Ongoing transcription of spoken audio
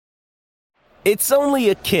It's only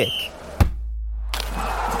a kick,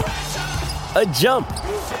 a jump,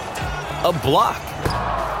 a block.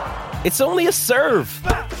 It's only a serve.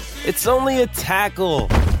 It's only a tackle,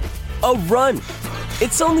 a run.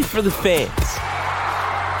 It's only for the fans.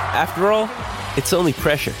 After all, it's only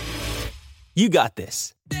pressure. You got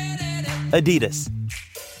this. Adidas.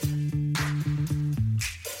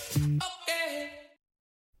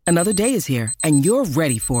 Another day is here, and you're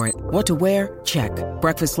ready for it. What to wear? Check.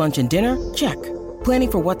 Breakfast, lunch, and dinner? Check.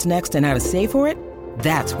 Planning for what's next and how to save for it?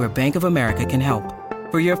 That's where Bank of America can help.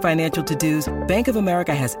 For your financial to-dos, Bank of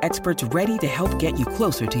America has experts ready to help get you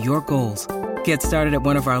closer to your goals. Get started at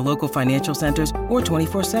one of our local financial centers or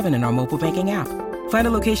 24/7 in our mobile banking app. Find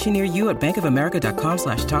a location near you at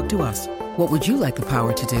bankofamerica.com/talktous. What would you like the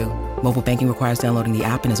power to do? Mobile banking requires downloading the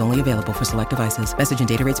app and is only available for select devices. Message and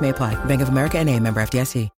data rates may apply. Bank of America N.A., member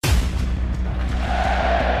FDIC.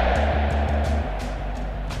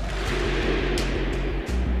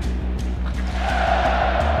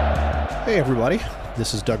 Hey everybody,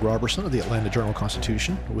 this is Doug Robertson of the Atlanta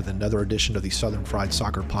Journal-Constitution with another edition of the Southern Fried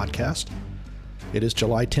Soccer Podcast. It is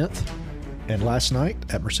July 10th, and last night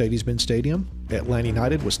at Mercedes-Benz Stadium, Atlanta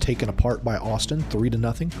United was taken apart by Austin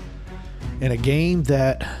 3-0 in a game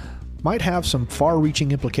that might have some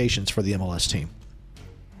far-reaching implications for the MLS team.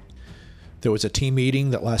 There was a team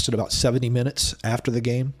meeting that lasted about 70 minutes after the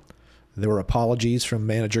game. There were apologies from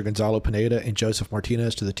manager Gonzalo Pineda and Joseph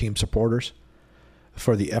Martinez to the team supporters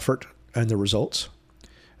for the effort and the results.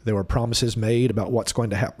 There were promises made about what's going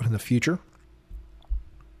to happen in the future.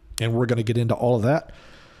 And we're going to get into all of that,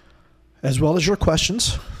 as well as your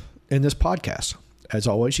questions in this podcast. As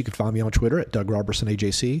always, you can find me on Twitter at Doug Robertson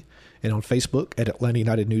AJC and on Facebook at Atlanta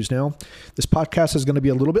United News Now. This podcast is going to be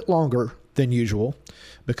a little bit longer than usual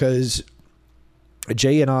because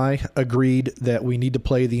Jay and I agreed that we need to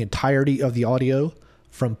play the entirety of the audio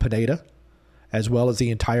from Pineda as well as the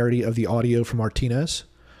entirety of the audio from Martinez,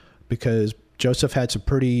 because Joseph had some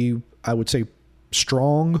pretty, I would say,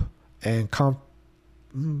 strong and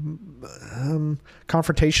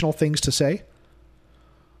confrontational things to say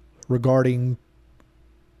regarding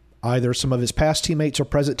either some of his past teammates or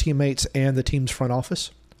present teammates and the team's front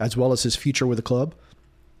office, as well as his future with the club.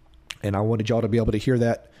 And I wanted y'all to be able to hear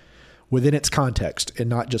that within its context and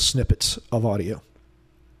not just snippets of audio.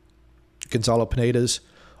 Gonzalo Pineda's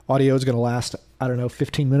audio is going to last,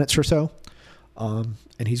 15 minutes or so.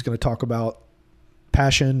 And he's going to talk about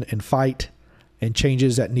passion and fight and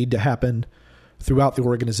changes that need to happen throughout the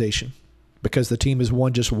organization, because the team has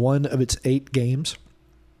won just one of its 8 games.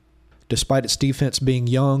 Despite its defense being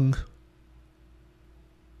young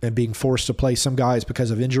and being forced to play some guys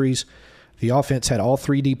because of injuries, the offense had all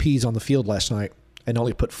 3 DPs on the field last night and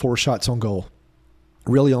only put 4 shots on goal.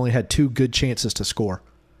 Really only had 2 good chances to score.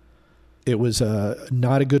 It was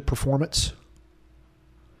not a good performance.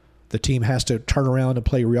 The team has to turn around and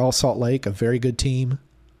play Real Salt Lake, a very good team,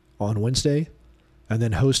 on Wednesday, and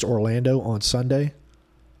then host Orlando on Sunday.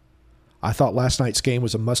 I thought last night's game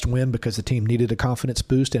was a must-win because the team needed a confidence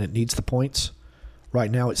boost, and it needs the points. Right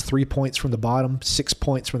now it's 3 points from the bottom, 6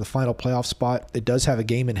 points from the final playoff spot. It does have a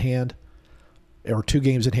game in hand, or 2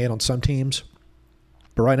 games in hand on some teams.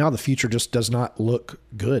 But right now the future just does not look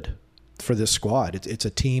good for this squad. It's a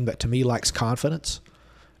team that to me lacks confidence.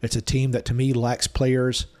 It's a team that to me lacks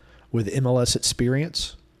players with MLS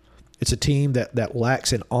experience. It's a team that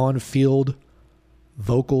lacks an on-field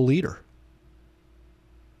vocal leader.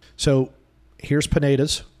 So here's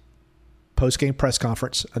Pineda's post-game press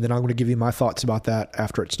conference, and then I'm going to give you my thoughts about that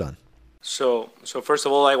after it's done. So first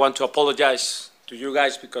of all, I want to apologize to you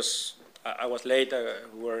guys because I was late.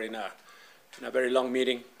 We were in a very long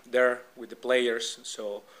meeting there with the players,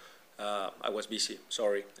 so I was busy.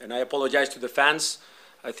 Sorry. And I apologize to the fans.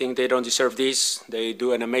 I think they don't deserve this. They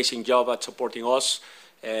do an amazing job at supporting us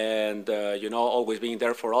and, always being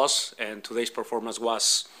there for us. And today's performance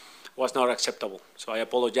was not acceptable. So I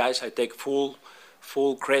apologize. I take full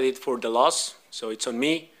credit for the loss. So it's on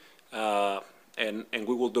me, and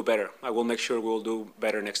we will do better. I will make sure we will do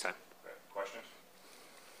better next time. Questions?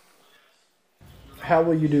 How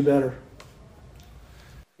will you do better?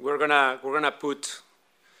 We're gonna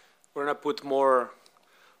put more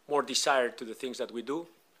desire to the things that we do.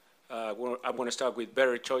 I'm going to start with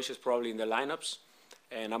better choices probably in the lineups,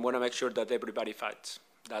 and I'm going to make sure that everybody fights.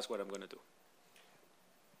 That's what I'm going to do.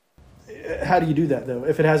 How do you do that though?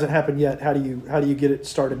 If it hasn't happened yet, how do you get it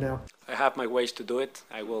started now? I have my ways to do it.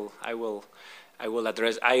 I will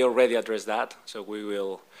address. I already addressed that. So we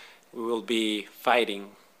will be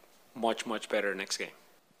fighting much better next game.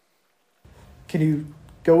 Can you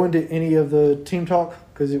go into any of the team talk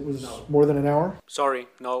because it was more than an hour? Sorry,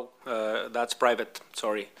 no, that's private.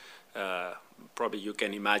 Sorry, Probably you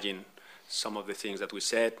can imagine some of the things that we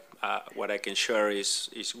said. What I can share is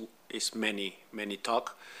many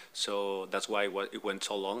talk. So that's why it went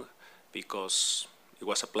so long, because it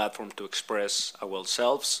was a platform to express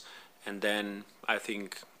ourselves, and then I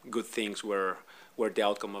think good things were the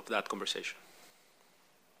outcome of that conversation.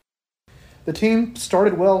 The team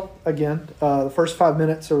started well again. The first 5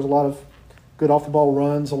 minutes, there was a lot of good off-the-ball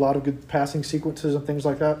runs, a lot of good passing sequences and things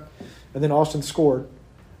like that. And then Austin scored,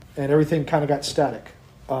 and everything kind of got static.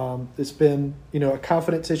 It's been, a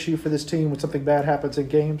confidence issue for this team when something bad happens in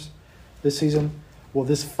games this season. Will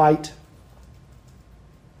this fight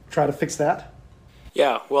try to fix that?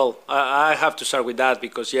 Yeah, well, I have to start with that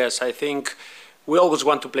because, yes, I think we always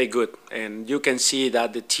want to play good. And you can see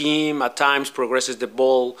that the team at times progresses the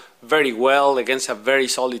ball very well against a very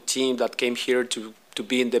solid team that came here to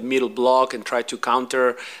be in the middle block and try to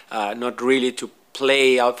counter, not really to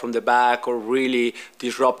play out from the back or really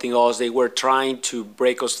disrupting us. They were trying to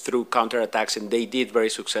break us through counterattacks, and they did very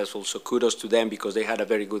successful. So kudos to them because they had a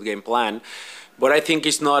very good game plan. But I think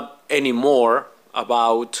it's not anymore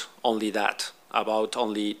about only that, about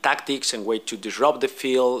only tactics and way to disrupt the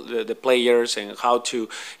field, the players, and how to,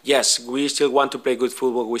 yes, we still want to play good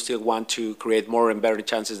football. We still want to create more and better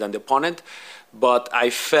chances than the opponent. But I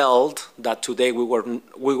felt that today we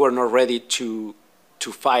were not ready to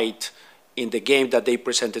fight in the game that they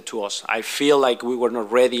presented to us. I feel like we were not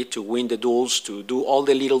ready to win the duels, to do all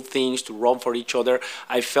the little things, to run for each other.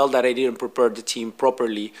 I felt that I didn't prepare the team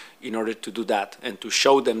properly in order to do that and to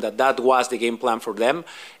show them that that was the game plan for them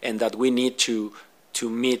and that we need to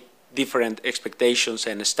meet different expectations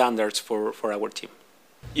and standards for our team.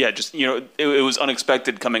 Yeah, just, it was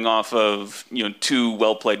unexpected coming off of, 2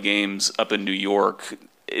 well-played games up in New York.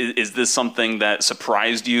 Is this something that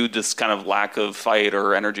surprised you, this kind of lack of fight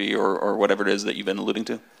or energy or whatever it is that you've been alluding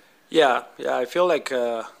to? Yeah, I feel like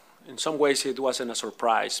in some ways it wasn't a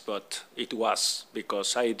surprise, but it was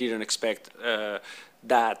because I didn't expect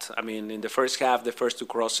that. I mean, in the first half, the first 2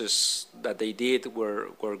 crosses that they did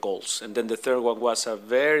were goals. And then the third one was a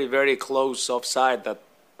very, very close offside that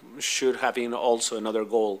should have been also another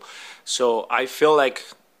goal. So I feel like,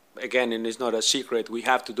 again, and it's not a secret, we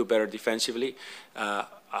have to do better defensively.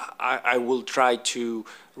 I will try to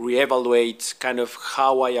reevaluate kind of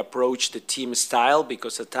how I approach the team style,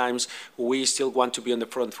 because at times we still want to be on the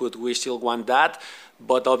front foot, we still want that,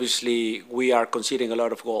 but obviously we are conceding a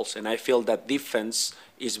lot of goals, and I feel that defense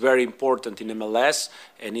is very important in MLS,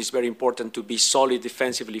 and it's very important to be solid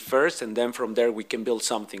defensively first, and then from there we can build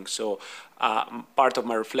something. So part of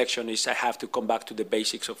my reflection is I have to come back to the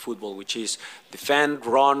basics of football, which is defend,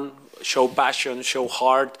 run, show passion, show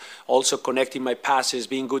heart, also connecting my passes,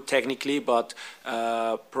 being good technically, but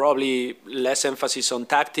probably less emphasis on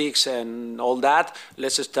tactics and all that.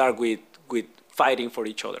 Let's start with fighting for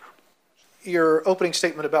each other. Your opening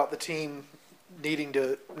statement about the team needing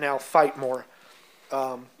to now fight more,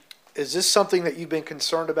 is this something that you've been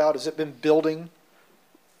concerned about? Has it been building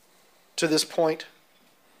to this point?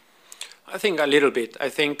 I think a little bit. I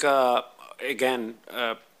think, again,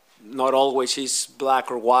 not always is black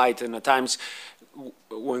or white, and at times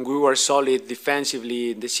when we were solid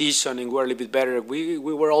defensively in the season and we were a little bit better, we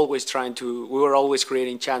were always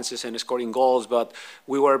creating chances and scoring goals, but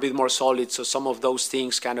we were a bit more solid, so some of those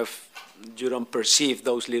things kind of, you don't perceive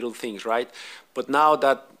those little things, right? But now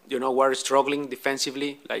that we're struggling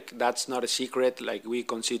defensively, like that's not a secret. Like we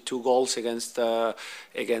concede 2 goals against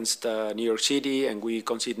New York City, and we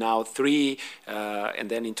concede now 3, and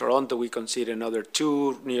then in Toronto we concede another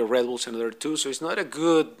 2, New York Red Bulls another 2. So it's not a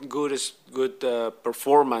good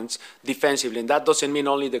performance defensively, and that doesn't mean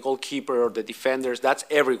only the goalkeeper or the defenders. That's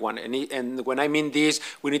everyone. And when I mean this,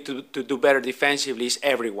 we need to do better defensively. It's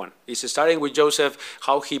everyone. It's starting with Joseph,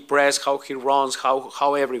 how he presses, how he runs,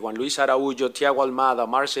 how everyone, Luis Araujo, Thiago Almada,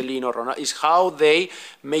 Marcelino, Ronaldo, is how they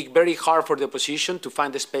make very hard for the opposition to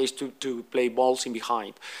find the space to play balls in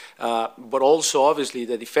behind. But also, obviously,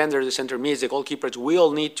 the defenders, the center mids, the goalkeepers, we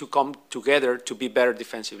all need to come together to be better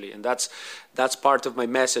defensively. And that's part of my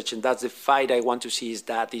message, and that's the fight I want to see, is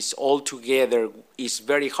that it's all together. It's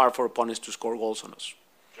very hard for opponents to score goals on us.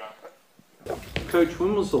 Coach,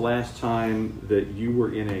 when was the last time that you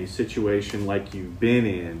were in a situation like you've been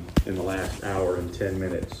in the last hour and 10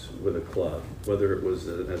 minutes with a club, whether it was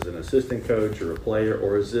as an assistant coach or a player,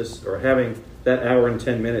 or having that hour and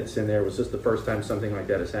 10 minutes in there, was this the first time something like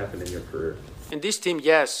that has happened in your career? In this team,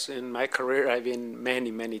 yes. In my career, I've been many,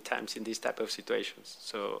 many times in these type of situations.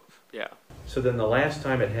 So, yeah. So then the last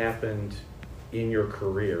time it happened in your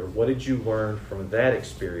career, what did you learn from that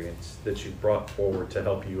experience that you brought forward to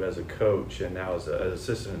help you as a coach and now as an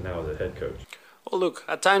assistant and now as a head coach? Well, look,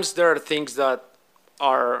 at times there are things that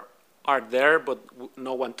are are there, but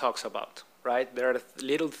no one talks about, right? There are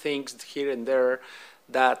little things here and there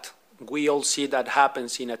that we all see that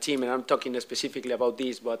happens in a team, and I'm talking specifically about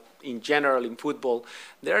this, but in general in football,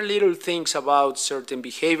 there are little things about certain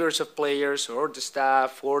behaviors of players or the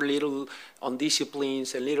staff or little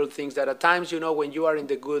undisciplines and little things that at times, when you are in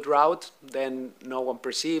the good route, then no one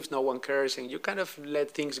perceives, no one cares, and you kind of let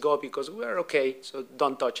things go because we're okay, so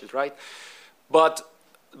don't touch it, right? But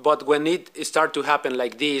when it starts to happen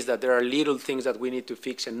like this, that there are little things that we need to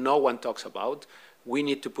fix and no one talks about, we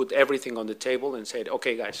need to put everything on the table and say,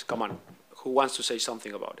 okay, guys, come on. Who wants to say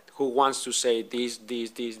something about it? Who wants to say this,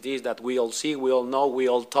 that we all see, we all know, we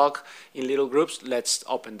all talk in little groups? Let's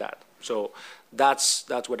open that. So that's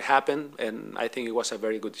what happened, and I think it was a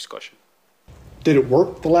very good discussion. Did it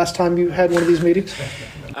work the last time you had one of these meetings?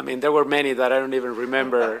 I mean, there were many that I don't even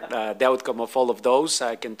remember the outcome of all of those.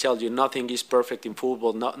 I can tell you nothing is perfect in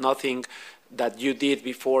football. Nothing that you did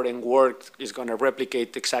before and worked is going to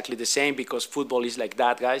replicate exactly the same because football is like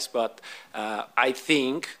that, guys. But I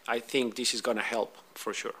think this is going to help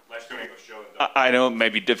for sure. I know it may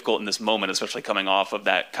be difficult in this moment, especially coming off of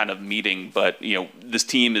that kind of meeting, but this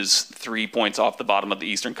team is 3 points off the bottom of the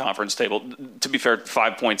Eastern Conference table. To be fair,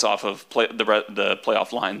 5 points off of the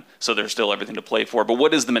playoff line, so there's still everything to play for. But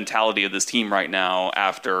what is the mentality of this team right now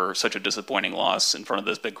after such a disappointing loss in front of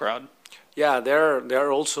this big crowd? Yeah,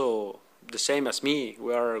 they're also the same as me.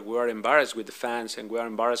 We are embarrassed with the fans, and we are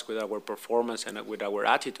embarrassed with our performance and with our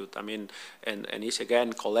attitude. I mean, and it's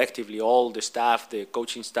again collectively all the staff, the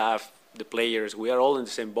coaching staff, the players. We are all in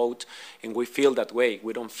the same boat, and we feel that way.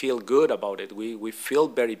 We don't feel good about it. We feel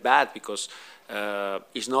very bad because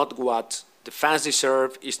it's not what the fans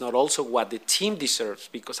deserve. It's not also what the team deserves,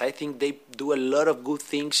 because I think they do a lot of good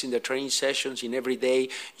things in the training sessions, in every day.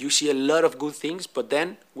 You see a lot of good things, but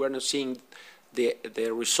then we're not seeing the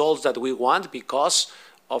results that we want because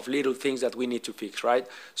of little things that we need to fix, right?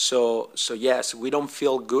 So yes, we don't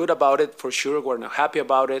feel good about it for sure. We're not happy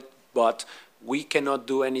about it, but we cannot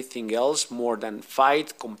do anything else more than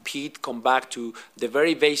fight, compete, come back to the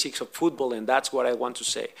very basics of football, and that's what I want to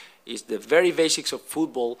say. Is the very basics of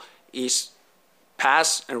football is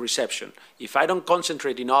pass and reception. If I don't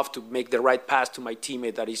concentrate enough to make the right pass to my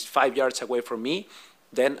teammate that is 5 yards away from me,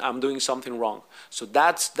 then I'm doing something wrong. So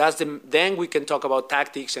then we can talk about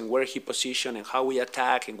tactics and where he position and how we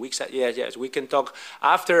attack and yes, we can talk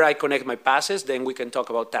after I connect my passes. Then we can talk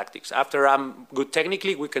about tactics. After I'm good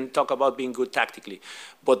technically, we can talk about being good tactically.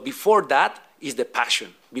 But before that is the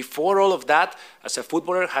passion. Before all of that, as a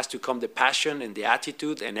footballer, has to come the passion and the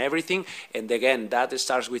attitude and everything. And again, that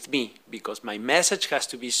starts with me, because my message has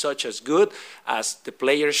to be such as good as the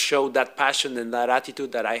players show that passion and that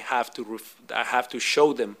attitude that I have to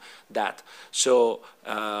show them that. So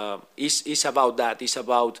it's about that. It's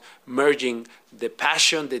about merging the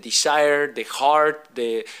passion, the desire, the heart,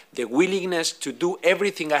 the willingness to do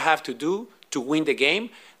everything I have to do to win the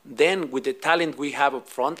game. Then with the talent we have up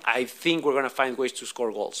front, I think we're going to find ways to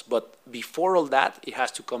score goals. But before all that, it has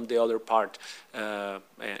to come the other part.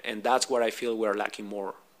 And that's where I feel we're lacking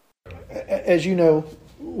more. As you know,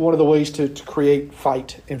 one of the ways to create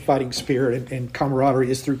fight and fighting spirit and camaraderie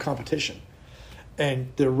is through competition.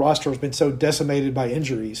 And the roster has been so decimated by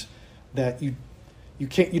injuries that you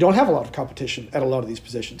don't have a lot of competition at a lot of these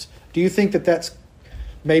positions. Do you think that that's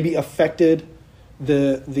maybe affected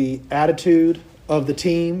the attitude of the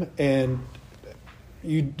team, and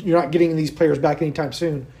you're not getting these players back anytime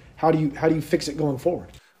soon? How do you fix it going forward?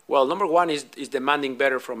 Well, number one is demanding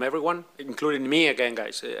better from everyone, including me again,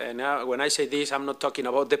 guys. And when I say this, I'm not talking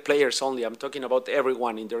about the players only. I'm talking about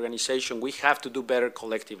everyone in the organization. We have to do better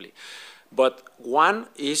collectively. But one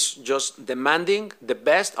is just demanding the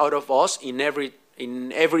best out of us in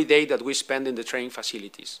every day that we spend in the training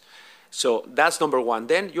facilities. So that's number one.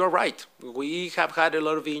 Then you're right. We have had a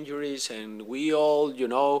lot of injuries, and we all,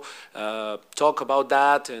 talk about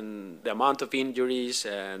that and the amount of injuries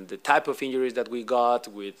and the type of injuries that we got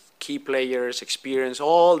with key players, experience,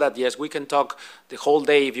 all that. Yes, we can talk the whole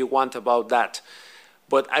day if you want about that.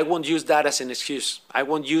 But I won't use that as an excuse. I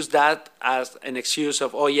won't use that as an excuse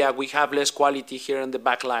of, we have less quality here on the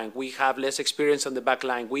back line. We have less experience on the back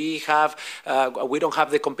line. We don't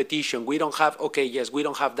have the competition. We don't have, we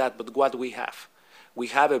don't have that, but what we have? We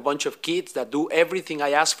have a bunch of kids that do everything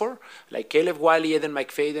I ask for, like Caleb Wiley, Eden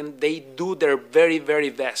McFadden. They do their very, very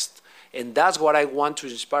best. And that's what I want to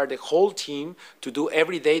inspire the whole team to do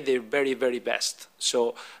every day their very, very best.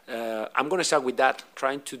 So I'm going to start with that,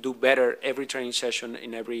 trying to do better every training session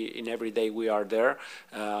in every day we are there.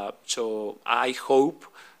 So I hope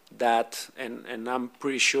that, and I'm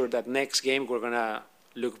pretty sure that next game we're going to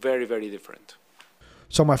look very, very different.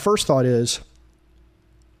 So my first thought is,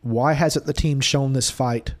 why hasn't the team shown this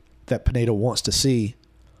fight that Pineda wants to see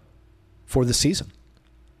for the season?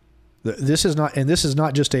 This is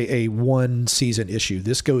not just a one season issue.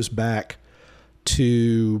 This goes back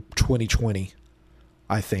to 2020,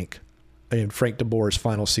 I think, and Frank DeBoer's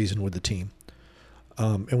final season with the team.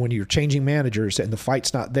 And when you're changing managers and the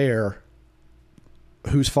fight's not there,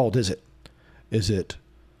 whose fault is it? Is it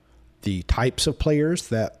the types of players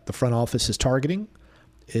that the front office is targeting?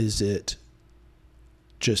 Is it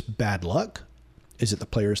just bad luck? Is it the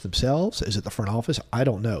players themselves? Is it the front office? I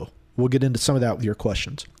don't know. We'll get into some of that with your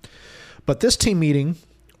questions. But this team meeting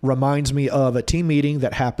reminds me of a team meeting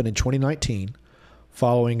that happened in 2019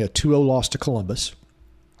 following a 2-0 loss to Columbus.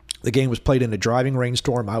 The game was played in a driving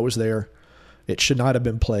rainstorm. I was there. It should not have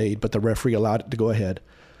been played, but the referee allowed it to go ahead.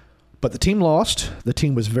 But the team lost. The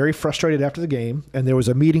team was very frustrated after the game, and there was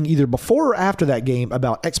a meeting either before or after that game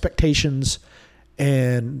about expectations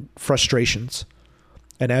and frustrations.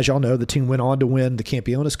 And as y'all know, the team went on to win the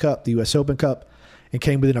Campeones Cup, the U.S. Open Cup, and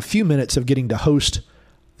came within a few minutes of getting to host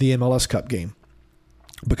the MLS Cup game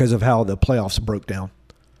because of how the playoffs broke down.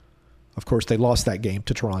 Of course, they lost that game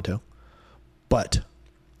to Toronto. But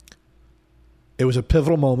it was a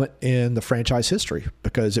pivotal moment in the franchise history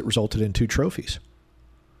because it resulted in 2 trophies.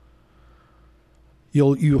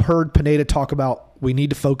 You heard Pineda talk about we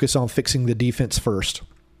need to focus on fixing the defense first.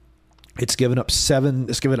 It's given up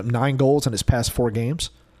 9 goals in its past 4 games.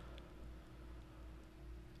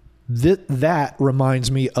 That reminds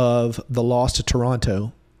me of the loss to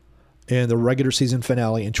Toronto in the regular season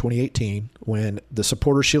finale in 2018 when the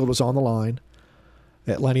Supporter Shield was on the line.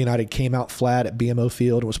 Atlanta United came out flat at BMO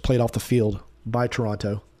Field and was played off the field by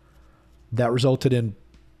Toronto. That resulted in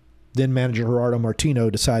then manager Gerardo Martino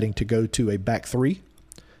deciding to go to a back 3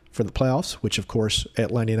 for the playoffs, which of course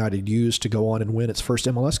Atlanta United used to go on and win its first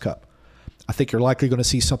MLS Cup. I think you're likely going to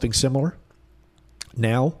see something similar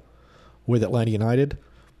now with Atlanta United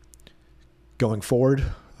going forward.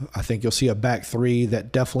 I think you'll see a back 3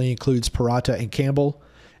 that definitely includes Parata and Campbell.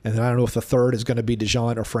 And then I don't know if the third is going to be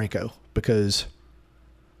Dejan or Franco, because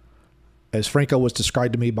as Franco was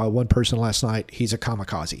described to me by one person last night, he's a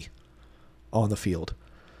kamikaze on the field.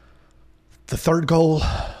 The third goal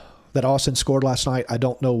that Austin scored last night, I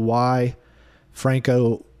don't know why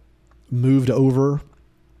Franco moved over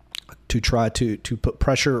to try to put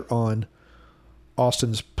pressure on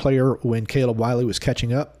Austin's player when Caleb Wiley was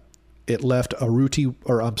catching up. It left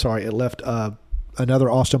another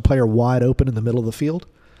Austin player wide open in the middle of the field.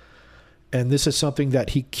 And this is something that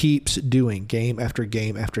he keeps doing game after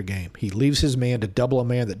game after game. He leaves his man to double a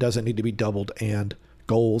man that doesn't need to be doubled, and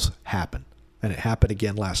goals happen. And it happened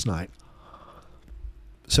again last night.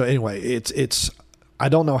 So anyway, it's I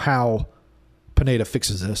don't know how Pineda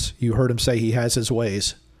fixes this. You heard him say he has his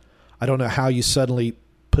ways. I don't know how you suddenly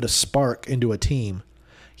put a spark into a team.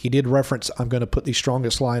 He did reference, I'm going to put the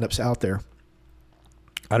strongest lineups out there.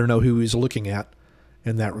 I don't know who he's looking at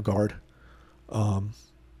in that regard.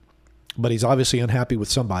 But he's obviously unhappy with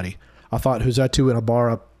somebody. I thought Huzetu and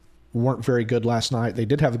Ibarra weren't very good last night. They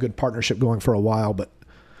did have a good partnership going for a while, but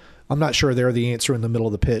I'm not sure they're the answer in the middle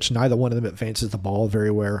of the pitch. Neither one of them advances the ball very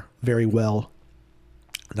well.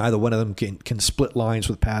 Neither one of them can split lines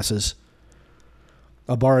with passes.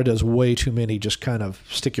 Ibarra does way too many just kind of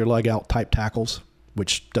stick your leg out type tackles,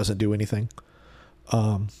 which doesn't do anything.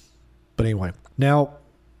 But anyway, now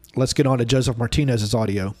let's get on to Joseph Martinez's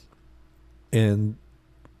audio. And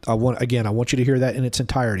I want you to hear that in its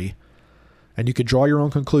entirety. And you could draw your own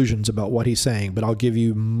conclusions about what he's saying, but I'll give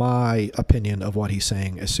you my opinion of what he's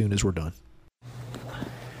saying as soon as we're done.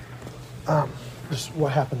 Just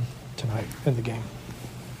what happened tonight in the game?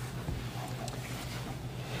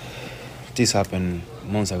 This happened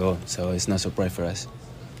months ago, so it's not a surprise for us.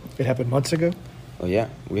 It happened months ago? Oh yeah,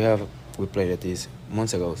 we played at this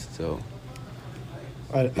months ago, so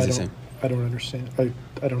it's the same. I don't understand. I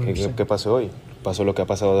don't understand. ¿Qué pasó hoy? Pasó lo que ha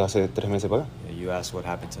pasado hace 3 meses para acá. You asked what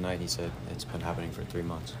happened tonight. He said it's been happening for 3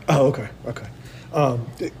 months. Oh, okay.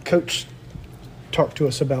 Coach talked to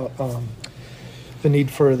us about the need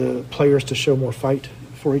for the players to show more fight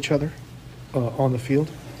for each other on the field.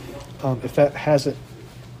 If that hasn't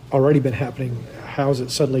already been happening, how is it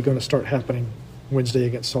suddenly going to start happening Wednesday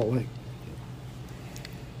against Salt Lake?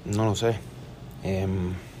 No lo sé.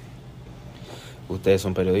 Ustedes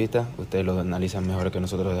son periodistas. Ustedes lo analizan mejor que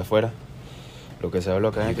nosotros de afuera. You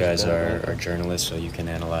guys are journalists, so you can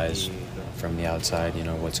analyze from the outside,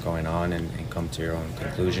 what's going on and come to your own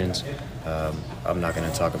conclusions. I'm not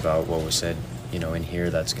going to talk about what was said, in here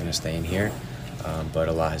that's going to stay in here. But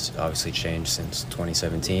a lot has obviously changed since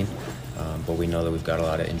 2017. But we know that we've got a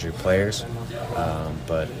lot of injured players.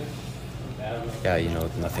 But yeah,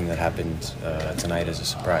 nothing that happened tonight is a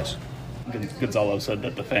surprise. Gonzalo said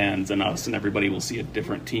that the fans and us and everybody will see a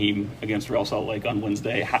different team against Real Salt Lake on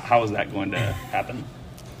Wednesday. How is that going to happen?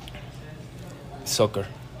 Soccer.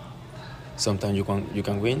 Sometimes you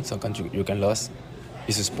can win, sometimes you can lose.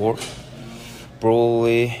 It's a sport.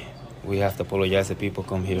 Probably we have to apologize that people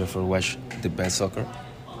come here for watch the best soccer.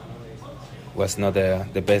 Was not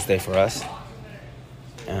the best day for us.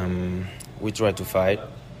 We tried to fight.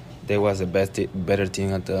 They was the better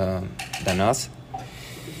team than us.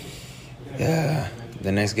 Yeah,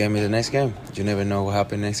 the next game is the next game. You never know what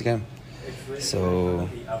happens next game. So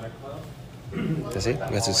that's it.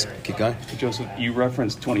 We have to keep going. Joseph, you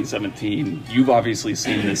referenced 2017. You've obviously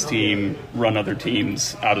seen this team run other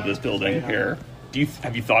teams out of this building here.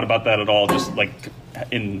 Have you thought about that at all, just like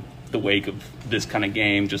in the wake of this kind of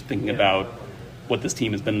game, just thinking about what this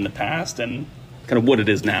team has been in the past and kind of what it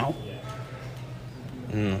is now?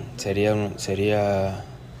 Sería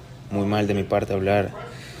muy mal de mi parte hablar.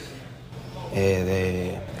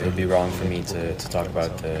 It would be wrong for me to talk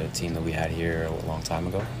about the team that we had here a long time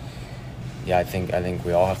ago. Yeah, I think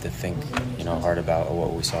we all have to think, hard about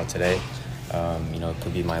what we saw today. It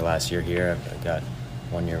could be my last year here. I've got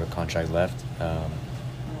 1 year of a contract left.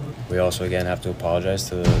 We also again have to apologize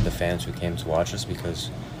to the fans who came to watch us because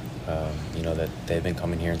that they've been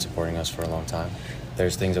coming here and supporting us for a long time.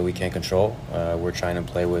 There's things that we can't control. We're trying to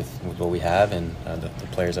play with what we have and the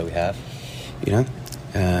players that we have.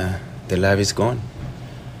 The life is going.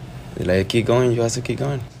 The life keep going. You have to keep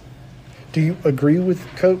going. Do you agree with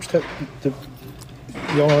Coach that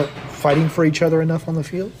y'all are fighting for each other enough on the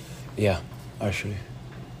field? Yeah, actually,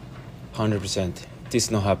 100%.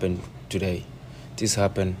 This not happened today. This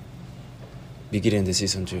happened beginning the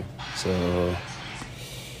season too. So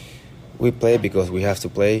we play because we have to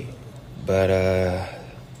play, but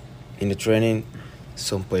in the training,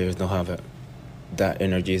 some players don't have that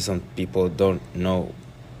energy. Some people don't know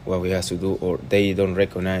what we have to do, or they don't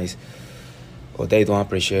recognize, or they don't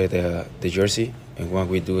appreciate the jersey and what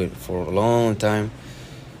we do it for a long time.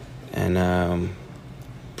 And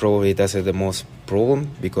probably that's the most problem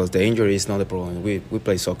because the injury is not the problem. We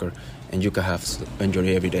play soccer and you can have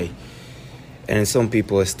injury every day. And some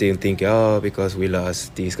people still think, because we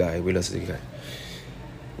lost this guy, we lost this guy.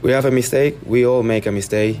 We have a mistake. We all make a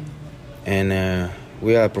mistake. And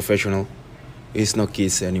we are professional. It's not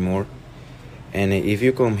kids anymore. And if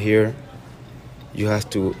you come here, you have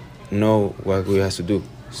to know what we have to do.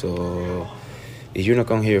 So if you not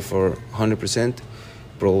come here for 100%,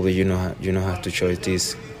 probably you know have to choose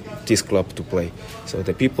this club to play. So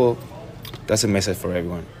the people, that's a message for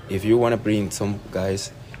everyone. If you want to bring some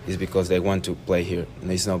guys, it's because they want to play here. And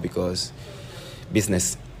it's not because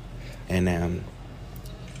business. And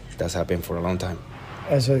that's happened for a long time.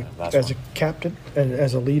 As a captain and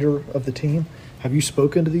as a leader of the team, have you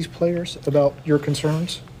spoken to these players about your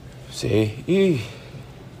concerns? Sí, y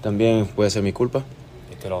también puede ser mi culpa.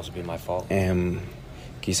 It could also be my fault.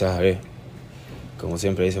 Quizás, como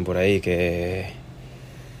siempre dicen por ahí, que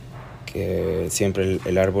siempre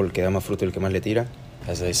el árbol que da más fruto es el que más le tira.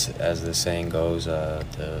 As the saying goes,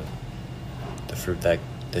 the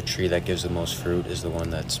tree that gives the most fruit is the one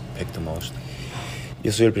that's picked the most.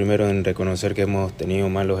 Yo soy el primero en reconocer que hemos tenido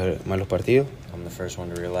malos partidos. I'm the first one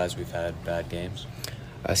to realize we've had bad games.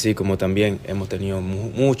 Así como también hemos tenido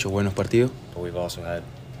muchos buenos partidos. But we've also had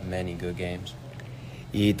many good games.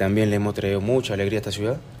 Y también le hemos traído mucha alegría a esta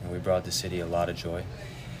ciudad. And we brought the city a lot of joy.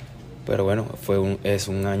 Pero bueno, es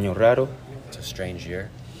un año raro. It's a strange year.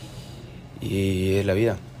 Y es la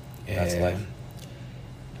vida. That's life.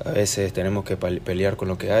 A veces tenemos que pelear con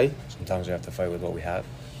lo que hay. Sometimes we have to fight with what we have.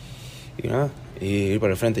 Y ir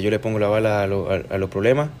para el frente. Yo le pongo la bala a los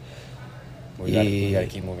problemas. We gotta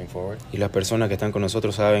keep moving forward. Y las personas que están con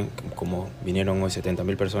nosotros saben, como vinieron hoy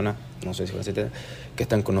 70,000 personas, no sé si van a 70, que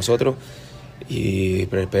están con nosotros. Y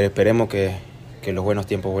esperemos que los buenos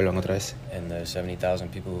tiempos vuelvan otra vez. And the 70,000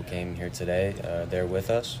 people who came here today, they're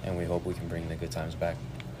with us, and we hope we can bring the good times back.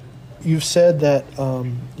 You've said that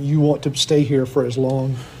you want to stay here for as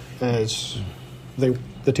long as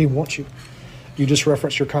the team wants you. You just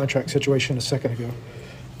referenced your contract situation a second ago.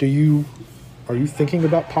 Are you thinking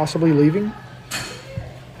about possibly leaving?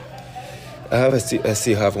 I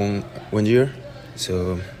still have one year,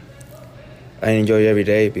 so I enjoy every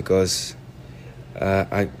day because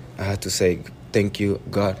I have to say thank you,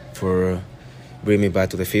 God, for bringing me back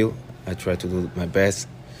to the field. I try to do my best.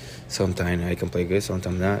 Sometimes I can play good,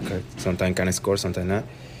 sometimes not. Sometimes I can score, sometimes not.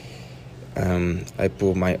 I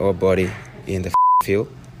put my whole body in the field,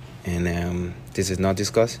 and this is not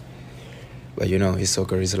discussed. But,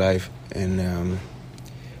 soccer is life, and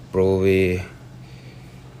probably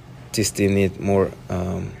this team need more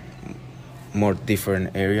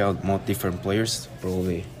different area, more different players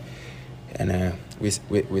probably, and we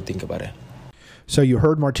think about it. So you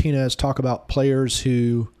heard Martinez talk about players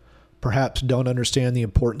who perhaps don't understand the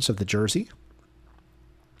importance of the jersey.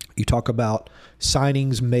 You talk about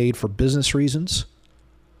signings made for business reasons.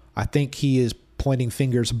 I think he is pointing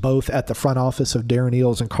fingers both at the front office of Darren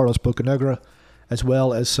Eales and Carlos Bocanegra, as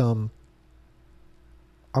well as some,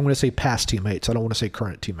 I'm going to say past teammates. I don't want to say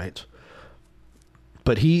current teammates.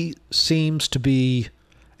 But he seems to be,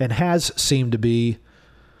 and has seemed to be,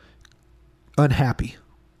 unhappy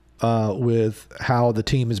with how the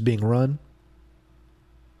team is being run.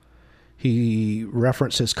 He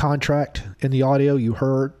referenced his contract in the audio you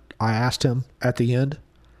heard. I asked him at the end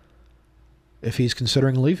if he's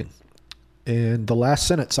considering leaving. And the last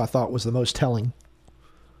sentence I thought was the most telling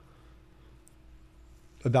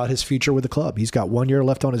about his future with the club. He's got 1 year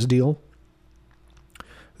left on his deal.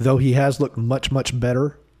 Though he has looked much, much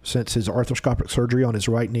better since his arthroscopic surgery on his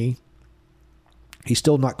right knee, he's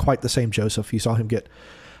still not quite the same Joseph. You saw him get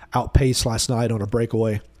outpaced last night on a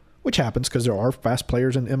breakaway, which happens because there are fast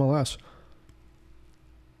players in MLS.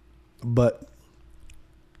 But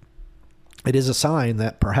it is a sign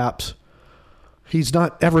that perhaps he's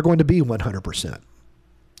not ever going to be 100%.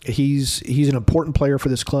 He's an important player for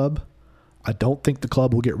this club. I don't think the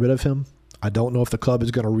club will get rid of him. I don't know if the club is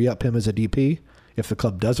going to re-up him as a DP. If the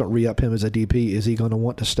club doesn't re-up him as a DP, is he going to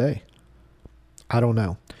want to stay? I don't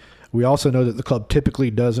know. We also know that the club typically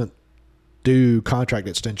doesn't do contract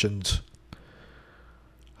extensions.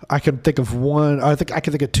 I can think of one. I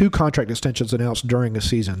can think of 2 contract extensions announced during a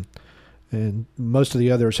season, and most of the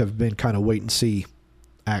others have been kind of wait and see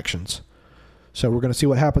actions. So we're going to see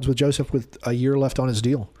what happens with Joseph with a year left on his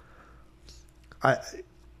deal.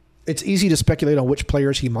 It's easy to speculate on which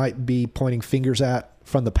players he might be pointing fingers at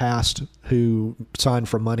from the past who signed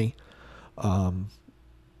for money. And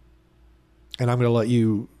I'm going to let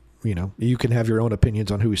you can have your own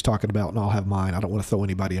opinions on who he's talking about, and I'll have mine. I don't want to throw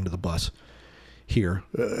anybody under the bus here.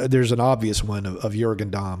 There's an obvious one of Jurgen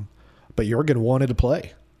Damm, but Jurgen wanted to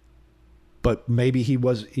play. But maybe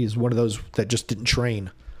he's one of those that just didn't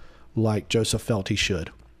train like Joseph felt he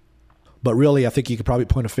should. But really, I think you could probably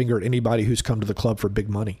point a finger at anybody who's come to the club for big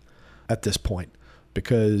money at this point,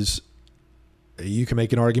 because you can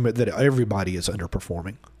make an argument that everybody is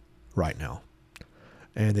underperforming right now,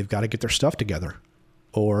 and they've got to get their stuff together,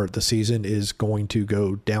 or the season is going to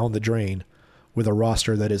go down the drain with a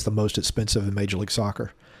roster that is the most expensive in Major League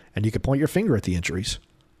Soccer. And you can point your finger at the injuries,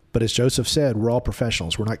 but as Joseph said, we're all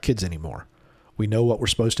professionals. We're not kids anymore. We know what we're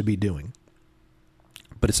supposed to be doing,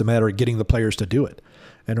 but it's a matter of getting the players to do it.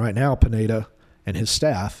 And right now, Pineda and his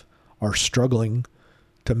staff are struggling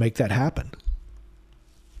to make that happen.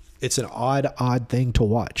 It's an odd thing to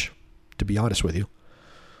watch, to be honest with you.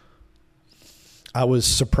 I was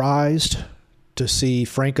surprised to see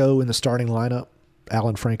Franco in the starting lineup,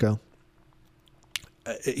 Alan Franco.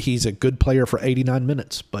 He's a good player for 89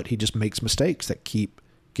 minutes, but he just makes mistakes that keep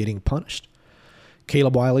getting punished.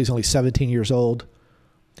 Caleb Wiley's only 17 years old.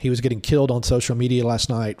 He was getting killed on social media last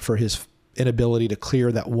night for his inability to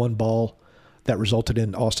clear that one ball that resulted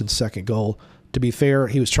in Austin's second goal. To be fair,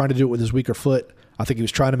 he was trying to do it with his weaker foot. I think he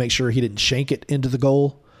was trying to make sure he didn't shank it into the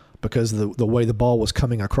goal because of the way the ball was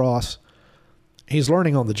coming across. He's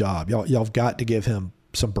learning on the job. Y'all have got to give him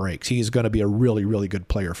some breaks. He's going to be a really, really good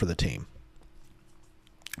player for the team.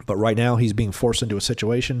 But right now he's being forced into a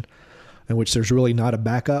situation in which there's really not a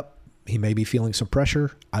backup. He may be feeling some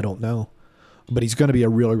pressure. I don't know. But he's going to be a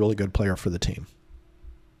really, really good player for the team.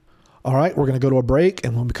 All right, we're going to go to a break,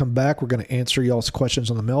 and when we come back, we're going to answer y'all's questions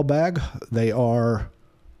on the mailbag. There's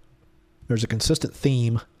a consistent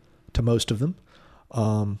theme to most of them.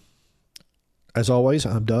 As always,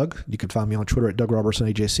 I'm Doug. You can find me on Twitter at Doug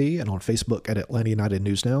Robertson AJC and on Facebook at Atlanta United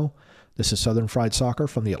News Now. This is Southern Fried Soccer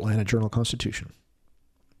from the Atlanta Journal-Constitution.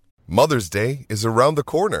 Mother's Day is around the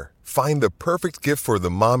corner. Find the perfect gift for the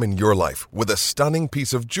mom in your life with a stunning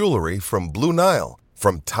piece of jewelry from Blue Nile.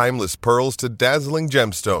 From timeless pearls to dazzling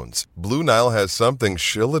gemstones, Blue Nile has something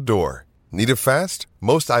she'll adore. Need it fast?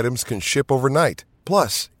 Most items can ship overnight.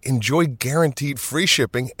 Plus, enjoy guaranteed free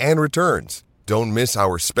shipping and returns. Don't miss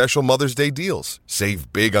our special Mother's Day deals.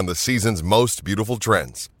 Save big on the season's most beautiful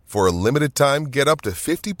trends. For a limited time, get up to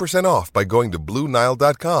 50% off by going to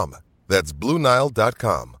BlueNile.com. That's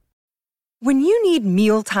BlueNile.com. When you need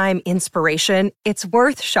mealtime inspiration, it's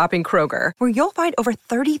worth shopping Kroger, where you'll find over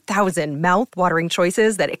 30,000 mouth-watering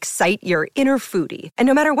choices that excite your inner foodie. And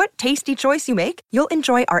no matter what tasty choice you make, you'll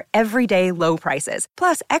enjoy our everyday low prices,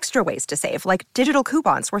 plus extra ways to save, like digital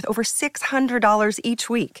coupons worth over $600 each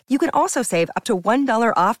week. You can also save up to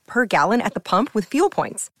 $1 off per gallon at the pump with fuel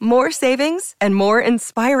points. More savings and more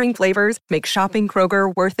inspiring flavors make shopping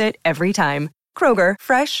Kroger worth it every time. Kroger,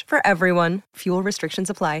 fresh for everyone. Fuel restrictions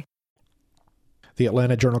apply. The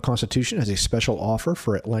Atlanta Journal-Constitution has a special offer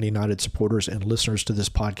for Atlanta United supporters and listeners to this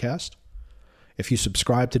podcast. If you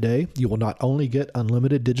subscribe today, you will not only get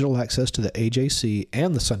unlimited digital access to the AJC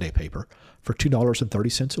and the Sunday paper for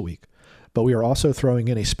 $2.30 a week, but we are also throwing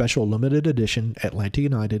in a special limited edition Atlanta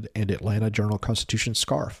United and Atlanta Journal-Constitution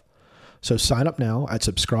scarf. So sign up now at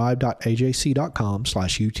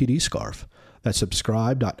subscribe.ajc.com/UTD-scarf. That's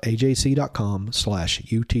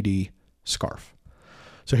subscribe.ajc.com/UTD scarf.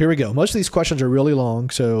 So here we go. Most of these questions are really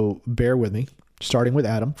long, so bear with me. Starting with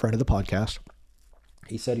Adam, friend of the podcast.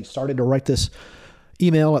 He said he started to write this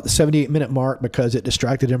email at the 78-minute mark because it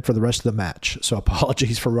distracted him for the rest of the match. So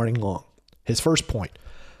apologies for running long. His first point.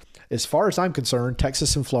 As far as I'm concerned,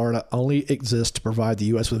 Texas and Florida only exist to provide the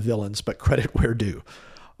U.S. with villains, but credit where due.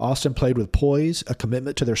 Austin played with poise, a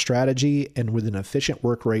commitment to their strategy, and with an efficient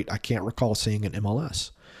work rate I can't recall seeing in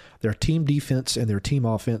MLS. Their team defense and their team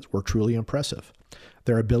offense were truly impressive.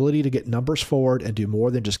 Their ability to get numbers forward and do more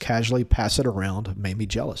than just casually pass it around made me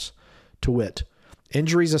jealous. To wit,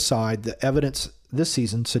 injuries aside, the evidence this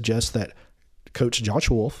season suggests that Coach Josh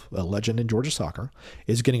Wolf, a legend in Georgia soccer,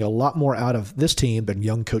 is getting a lot more out of this team than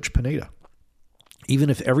young Coach Pineda. Even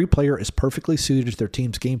if every player is perfectly suited to their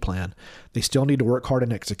team's game plan, they still need to work hard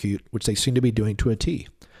and execute, which they seem to be doing to a T.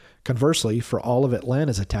 Conversely, for all of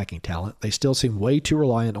Atlanta's attacking talent, they still seem way too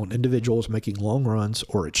reliant on individuals making long runs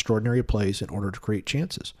or extraordinary plays in order to create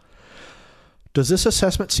chances. Does this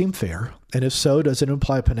assessment seem fair? And if so, does it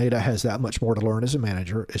imply Pineda has that much more to learn as a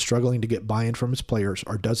manager, is struggling to get buy-in from his players,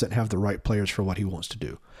 or doesn't have the right players for what he wants to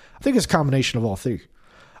do? I think it's a combination of all three.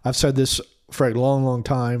 I've said this for a long, long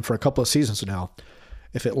time, for a couple of seasons now.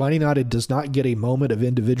 If Atlanta United does not get a moment of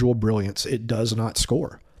individual brilliance, it does not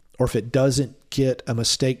score. Or if it doesn't get a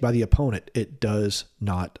mistake by the opponent, it does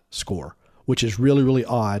not score, which is really, really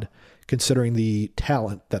odd considering the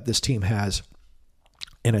talent that this team has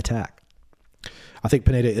in attack. I think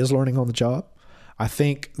Pineda is learning on the job. I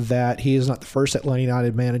think that he is not the first Atlanta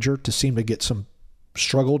United manager to seem to get some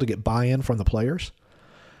struggle to get buy-in from the players.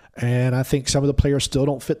 And I think some of the players still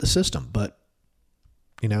don't fit the system, but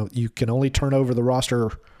you can only turn over the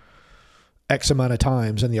roster X amount of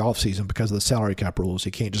times in the offseason because of the salary cap rules.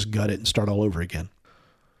 You can't just gut it and start all over again.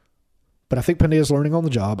 But I think Pineda's learning on the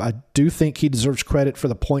job. I do think he deserves credit for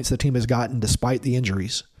the points the team has gotten despite the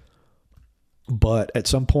injuries. But at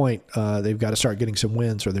some point, they've got to start getting some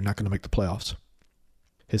wins or they're not going to make the playoffs.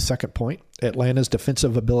 His second point, Atlanta's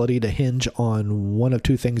defensive ability to hinge on one of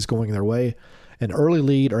two things going their way, an early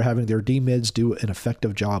lead or having their D-mids do an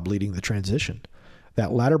effective job leading the transition.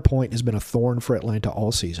 That latter point has been a thorn for Atlanta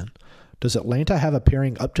all season. Does Atlanta have a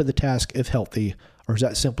pairing up to the task if healthy, or is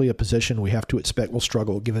that simply a position we have to expect will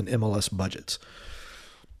struggle given MLS budgets?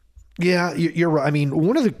 Yeah, you're right. I mean,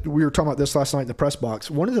 we were talking about this last night in the press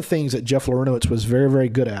box. One of the things that Jeff Larentowicz was very, very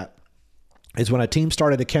good at is when a team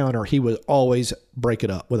started to counter, he would always break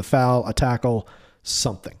it up with a foul, a tackle,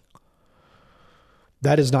 something.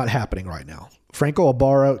 That is not happening right now. Franco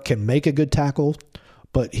Ibarra can make a good tackle,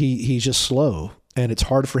 but he's just slow. And it's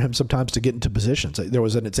hard for him sometimes to get into positions. There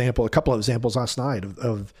was a couple of examples last night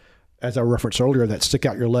of, as I referenced earlier, that stick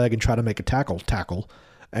out your leg and try to make a tackle,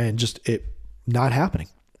 and just it not happening.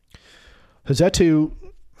 Josetu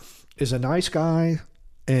is a nice guy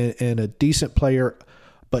and a decent player,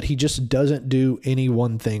 but he just doesn't do any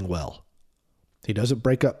one thing well. He doesn't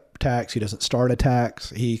break up attacks. He doesn't start attacks.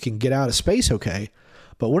 He can get out of space okay,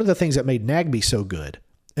 but one of the things that made Nagbe so good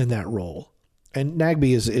in that role, and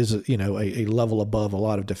Nagbe is a level above a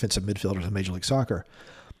lot of defensive midfielders in Major League Soccer,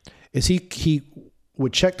 is he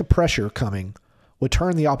would check the pressure coming, would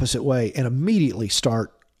turn the opposite way, and immediately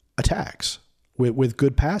start attacks with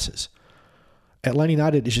good passes. Atlanta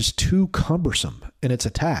United is just too cumbersome in its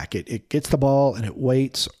attack. It gets the ball and it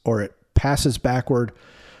waits, or it passes backward.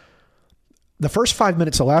 The first 5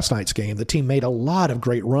 minutes of last night's game, the team made a lot of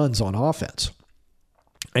great runs on offense.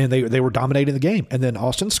 And they were dominating the game. And then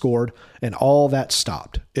Austin scored, and all that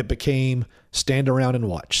stopped. It became stand around and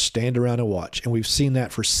watch. And we've seen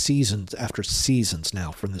that for seasons after seasons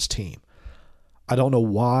now from this team. I don't know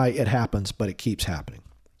why it happens, but it keeps happening.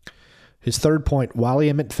 His third point, Wally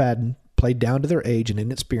McFadden played down to their age and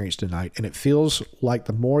inexperience tonight, and it feels like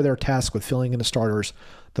the more they're tasked with filling in the starters,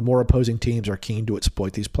 the more opposing teams are keen to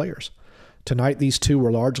exploit these players. Tonight, these two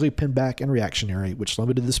were largely pinned back and reactionary, which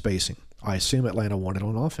limited the spacing. I assume Atlanta wanted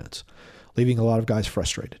on offense, leaving a lot of guys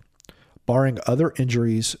frustrated. Barring other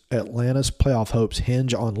injuries, Atlanta's playoff hopes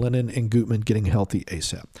hinge on Lennon and Gutman getting healthy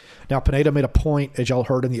ASAP. Now, Pineda made a point, as y'all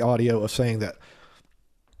heard in the audio, of saying that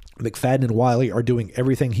McFadden and Wiley are doing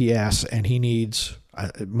everything he asks, and he needs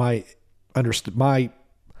my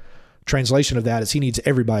translation of that is he needs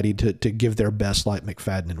everybody to give their best like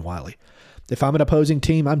McFadden and Wiley. If I'm an opposing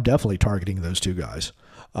team, I'm definitely targeting those two guys.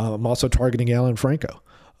 I'm also targeting Alan Franco.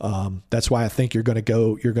 That's why I think you're going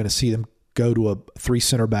to see them go to a 3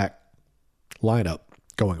 center back lineup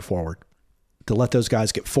going forward, to let those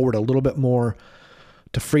guys get forward a little bit more,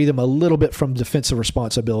 to free them a little bit from defensive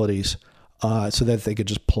responsibilities, so that they could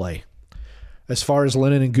just play. As far as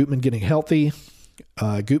Lennon and Gutman getting healthy,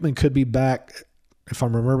 Gutman could be back, if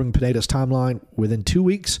I'm remembering Pineda's timeline, within 2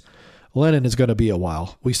 weeks. Lennon is going to be a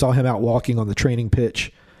while. We saw him out walking on the training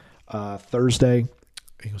pitch Thursday.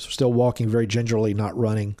 He was still walking very gingerly, not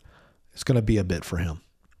running. It's going to be a bit for him.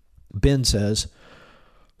 Ben says,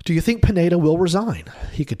 do you think Pineda will resign?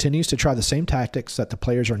 He continues to try the same tactics that the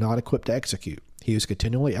players are not equipped to execute. He is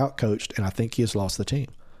continually outcoached, and I think he has lost the team.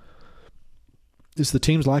 Is the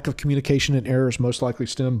team's lack of communication and errors most likely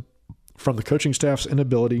stem from the coaching staff's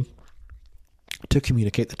inability to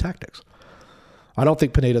communicate the tactics? I don't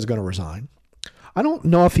think Pineda is going to resign. I don't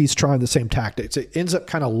know if he's trying the same tactics. It ends up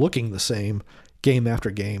kind of looking the same game after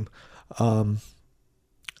game.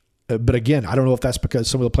 But again, I don't know if that's because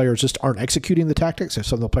some of the players just aren't executing the tactics, if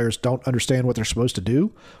some of the players don't understand what they're supposed to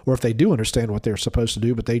do, or if they do understand what they're supposed to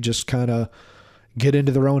do, but they just kind of get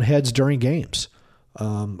into their own heads during games.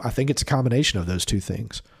 I think it's a combination of those two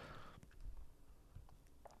things.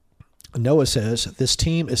 Noah says, this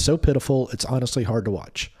team is so pitiful, it's honestly hard to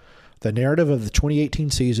watch. The narrative of the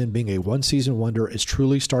 2018 season being a one-season wonder is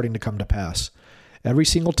truly starting to come to pass. Every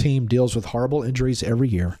single team deals with horrible injuries every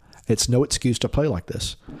year. It's no excuse to play like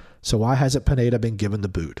this. So why hasn't Pineda been given the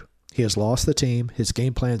boot? He has lost the team. His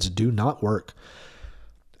game plans do not work.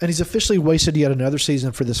 And he's officially wasted yet another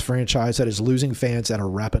season for this franchise that is losing fans at a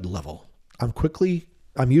rapid level.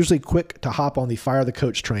 I'm usually quick to hop on the fire the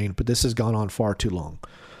coach train, but this has gone on far too long.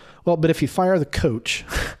 Well, but if you fire the coach,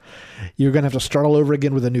 you're going to have to start all over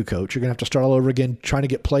again with a new coach. You're going to have to start all over again trying to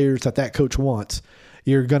get players that coach wants.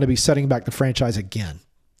 You're going to be setting back the franchise again.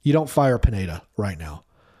 You don't fire Pineda right now.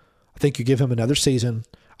 I think you give him another season.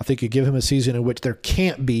 I think you give him a season in which there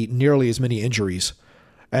can't be nearly as many injuries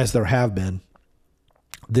as there have been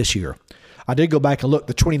this year. I did go back and look.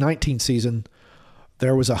 The 2019 season,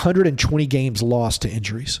 there was 120 games lost to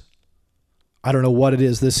injuries. I don't know what it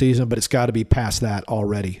is this season, but it's got to be past that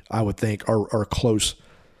already, I would think, or close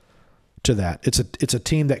to that. It's a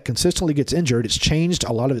team that consistently gets injured. It's changed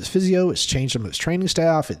a lot of its physio. It's changed some of its training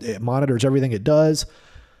staff. It monitors everything it does.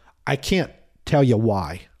 I can't tell you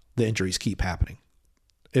why the injuries keep happening.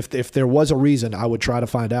 If there was a reason, I would try to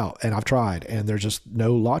find out, and I've tried, and there's just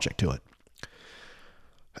no logic to it.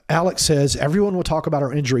 Alex says, everyone will talk about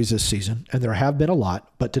our injuries this season, and there have been a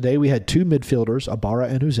lot, but today we had 2 midfielders, Ibarra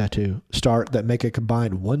and Uzetu, start that make a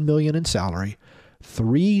combined $1 million in salary,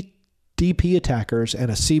 3 DP attackers, and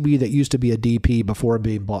a CB that used to be a DP before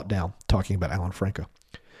being bought down, talking about Alan Franco.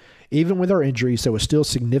 Even with our injuries, there was still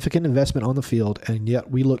significant investment on the field, and yet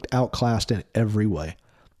we looked outclassed in every way.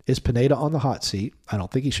 Is Pineda on the hot seat? I don't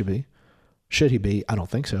think he should be. Should he be? I don't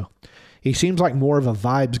think so. He seems like more of a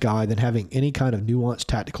vibes guy than having any kind of nuanced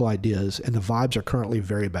tactical ideas, and the vibes are currently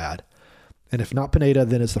very bad. And if not Pineda,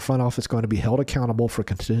 then is the front office going to be held accountable for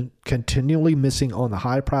continually missing on the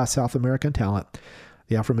high-priced South American talent,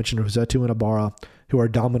 the aforementioned Rosetu and Ibarra, who are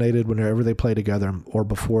dominated whenever they play together, or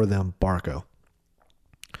before them, Barco?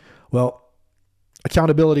 Well,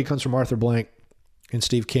 accountability comes from Arthur Blank and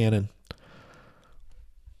Steve Cannon.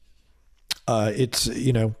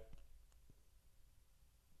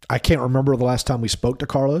 I can't remember the last time we spoke to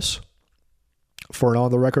Carlos for an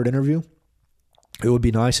on-the-record interview. It would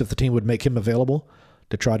be nice if the team would make him available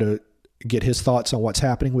to try to get his thoughts on what's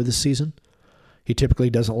happening with this season. He typically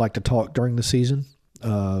doesn't like to talk during the season,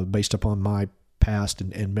 based upon my past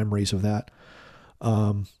and memories of that.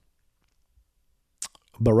 But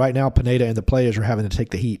right now, Pineda and the players are having to take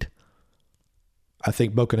the heat. I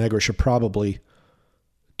think Bocanegra should probably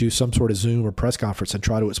do some sort of Zoom or press conference and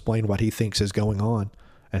try to explain what he thinks is going on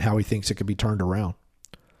and how he thinks it could be turned around.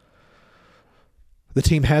 The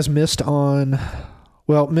team has missed on,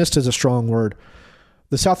 well, missed is a strong word.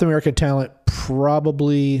 The South American talent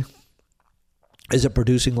probably isn't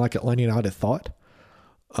producing like Atlanta United thought.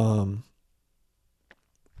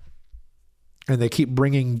 and they keep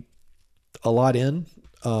bringing a lot in,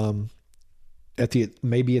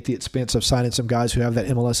 maybe at the expense of signing some guys who have that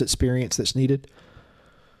MLS experience that's needed.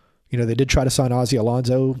 You know, they did try to sign Ozzie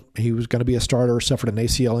Alonso. He was going to be a starter, suffered an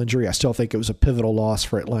ACL injury. I still think it was a pivotal loss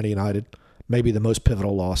for Atlanta United, maybe the most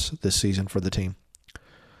pivotal loss this season for the team.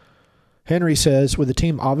 Henry says, with the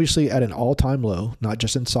team obviously at an all-time low, not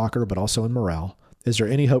just in soccer but also in morale, is there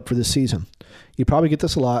any hope for this season? You probably get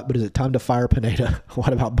this a lot, but is it time to fire Pineda?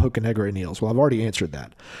 What about Bocanegra and Niels? Well, I've already answered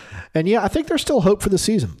that. And yeah, I think there's still hope for the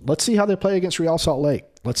season. Let's see how they play against Real Salt Lake.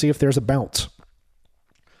 Let's see if there's a bounce.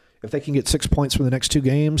 If they can get 6 points from the next 2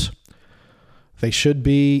 games, they should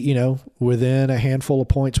be, you know, within a handful of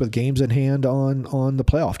points with games in hand on the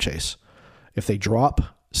playoff chase. If they drop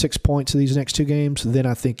 6 points of these next 2 games, then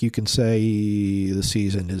I think you can say the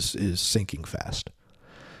season is sinking fast.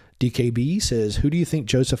 DKB says, who do you think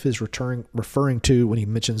Joseph is referring to when he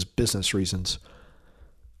mentions business reasons?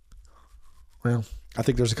 Well, I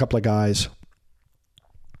think there's a couple of guys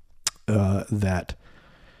that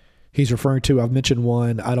he's referring to. I've mentioned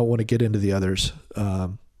one. I don't want to get into the others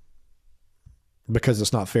because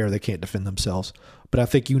it's not fair. They can't defend themselves. But I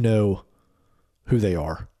think you know who they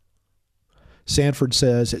are. Sanford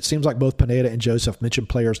says, it seems like both Pineda and Joseph mentioned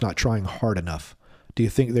players not trying hard enough. Do you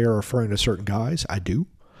think they are referring to certain guys? I do.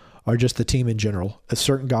 Or just the team in general? As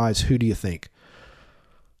certain guys, who do you think?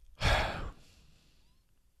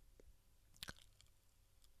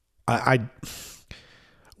 We're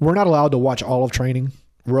not allowed to watch all of training.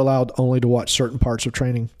 We're allowed only to watch certain parts of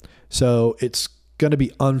training. So it's going to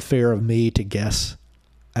be unfair of me to guess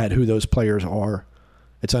at who those players are.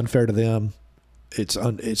 It's unfair to them.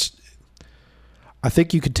 I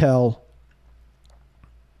think you could tell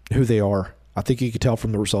who they are. I think you could tell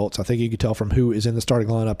from the results. I think you could tell from who is in the starting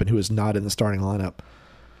lineup and who is not in the starting lineup.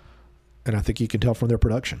 And I think you can tell from their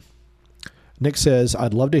production. Nick says,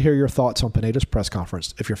 I'd love to hear your thoughts on Pineda's press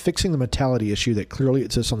conference. If you're fixing the mentality issue that clearly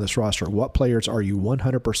exists on this roster, what players are you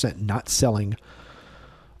 100% not selling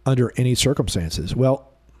under any circumstances?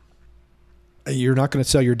 Well, you're not going to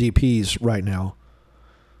sell your DPs right now.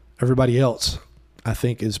 Everybody else, I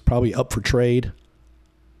think, is probably up for trade,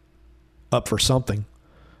 up for something.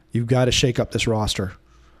 You've got to shake up this roster.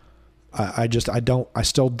 I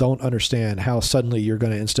still don't understand how suddenly you're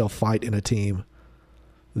going to instill fight in a team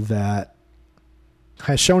that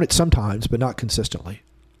has shown it sometimes, but not consistently,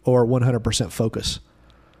 or 100% focus,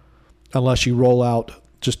 unless you roll out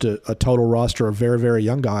just a total roster of very, very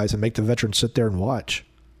young guys and make the veterans sit there and watch.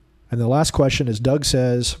 And the last question is, Doug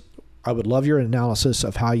says, I would love your analysis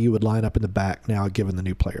of how you would line up in the back now given the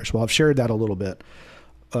new players. Well, I've shared that a little bit.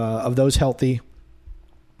 Of those healthy,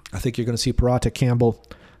 I think you're going to see Parata, Campbell,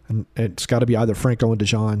 and it's got to be either Franco and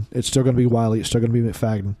DeJean. It's still going to be Wiley. It's still going to be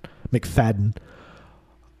McFadden.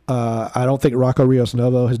 I don't think Rocco Rios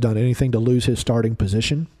Novo has done anything to lose his starting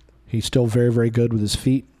position. He's still very, very good with his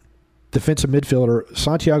feet. Defensive midfielder,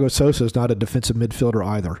 Santiago Sosa is not a defensive midfielder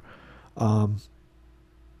either.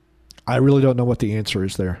 I really don't know what the answer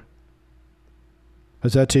is there.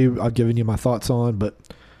 Huzetu, I've given you my thoughts on, but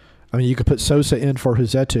I mean, you could put Sosa in for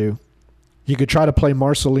Huzetu. You could try to play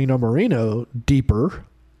Marcelino Moreno deeper,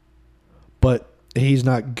 but he's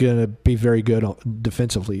not going to be very good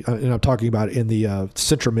defensively. And I'm talking about in the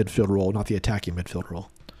central midfield role, not the attacking midfield role.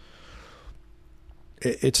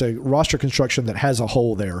 It's a roster construction that has a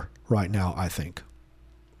hole there right now, I think.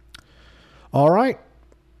 All right.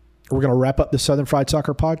 We're going to wrap up the Southern Fried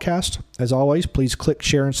Soccer podcast. As always, please click,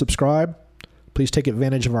 share, and subscribe. Please take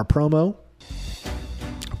advantage of our promo.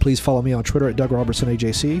 Please follow me on Twitter at Doug Robertson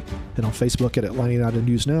AJC and on Facebook at Atlanta United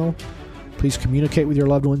News Now. Please communicate with your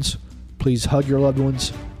loved ones. Please hug your loved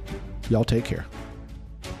ones. Y'all take care.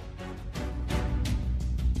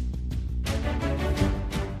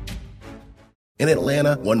 In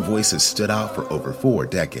Atlanta, one voice has stood out for over 4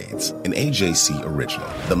 decades. An AJC original,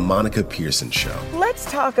 The Monica Pearson Show. Let's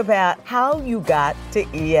talk about how you got to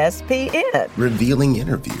ESPN. Revealing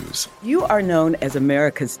interviews. You are known as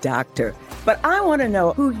America's doctor, but I want to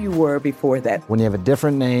know who you were before that. When you have a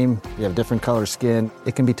different name, you have different color skin,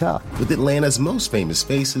 it can be tough. With Atlanta's most famous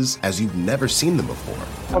faces as you've never seen them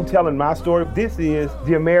before. I'm telling my story. This is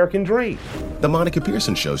the American dream. The Monica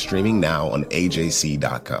Pearson Show, streaming now on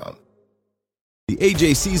AJC.com. The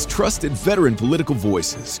AJC's trusted veteran political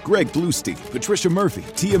voices, Greg Bluestein, Patricia Murphy,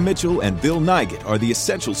 Tia Mitchell, and Bill Nygut, are the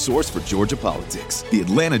essential source for Georgia politics. The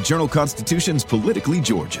Atlanta Journal-Constitution's Politically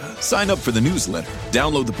Georgia. Sign up for the newsletter,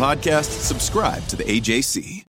 download the podcast, subscribe to the AJC.